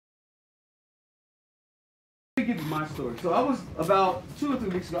Let me give you my story. So I was about 2 or 3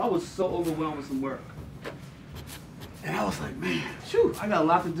 weeks ago, I was so overwhelmed with some work. And I was like, man, shoot, I got a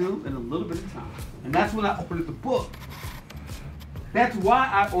lot to do in a little bit of time. And that's when I ordered the book. That's why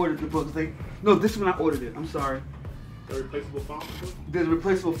I ordered the book. Like, no, this is when I ordered it. I'm sorry. The Replaceable Founder book? The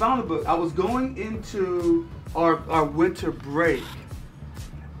Replaceable Founder book. I was going into our winter break.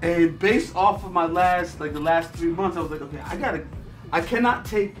 And based off of my the last 3 months, I was like, okay, I cannot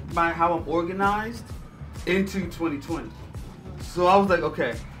take how I'm organized into 2020. So I was like,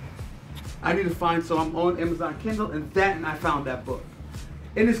 okay, I need to find, so I'm on Amazon Kindle and I found that book.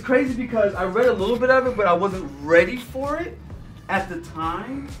 And it's crazy because I read a little bit of it, but I wasn't ready for it at the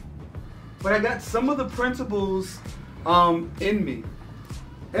time. But I got some of the principles in me.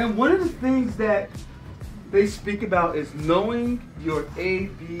 And one of the things that they speak about is knowing your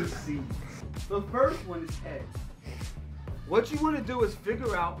ABCs. The first one is A. What you want to do is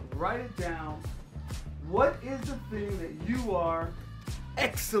figure out, write it down, what is the thing that you are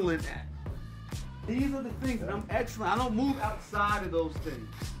excellent at? These are the things that I'm excellent. I don't move outside of those things.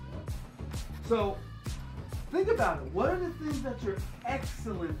 So think about it. What are the things that you're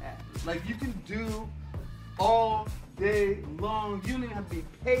excellent at? Like you can do all day long. You don't even have to be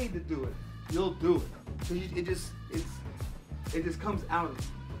paid to do it. You'll do it. So it just comes out of you.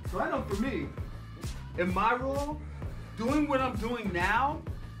 So I know for me, in my role, doing what I'm doing now,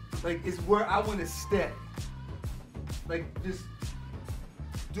 like, is where I want to stay. Like, just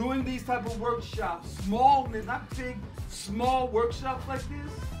doing these type of workshops, small, not big, small workshops like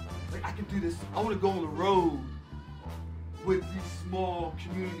this. Like, I can do this. I want to go on the road with these small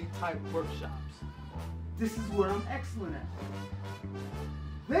community type workshops. This is where I'm excellent at.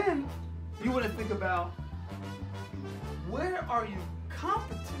 Then you want to think about, where are you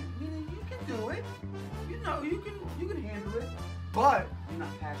competent? Meaning you can do it. You know, you can handle it, but you're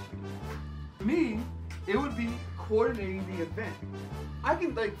not passionate. For me, it would be coordinating the event. I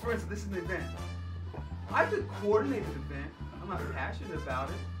can, like, for instance, this is an event. I could coordinate the event. I'm not passionate about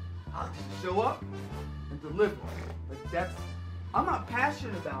it. I'll just show up and deliver. Like, I'm not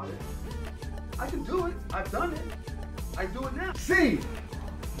passionate about it. I can do it. I've done it. I do it now. C,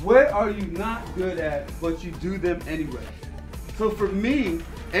 where are you not good at, but you do them anyway? So for me,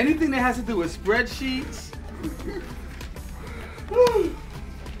 anything that has to do with spreadsheets,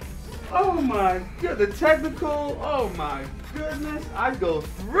 oh my god, the technical, oh my goodness, I go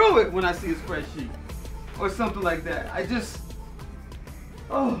through it when I see a spreadsheet or something like that.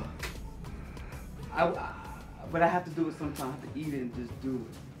 But I have to do it sometimes. I have to eat it and just do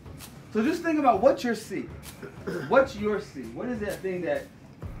it. So just think about what's your C. What's your C? What is that thing that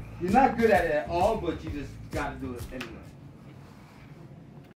you're not good at it at all, but you just got to do it anyway?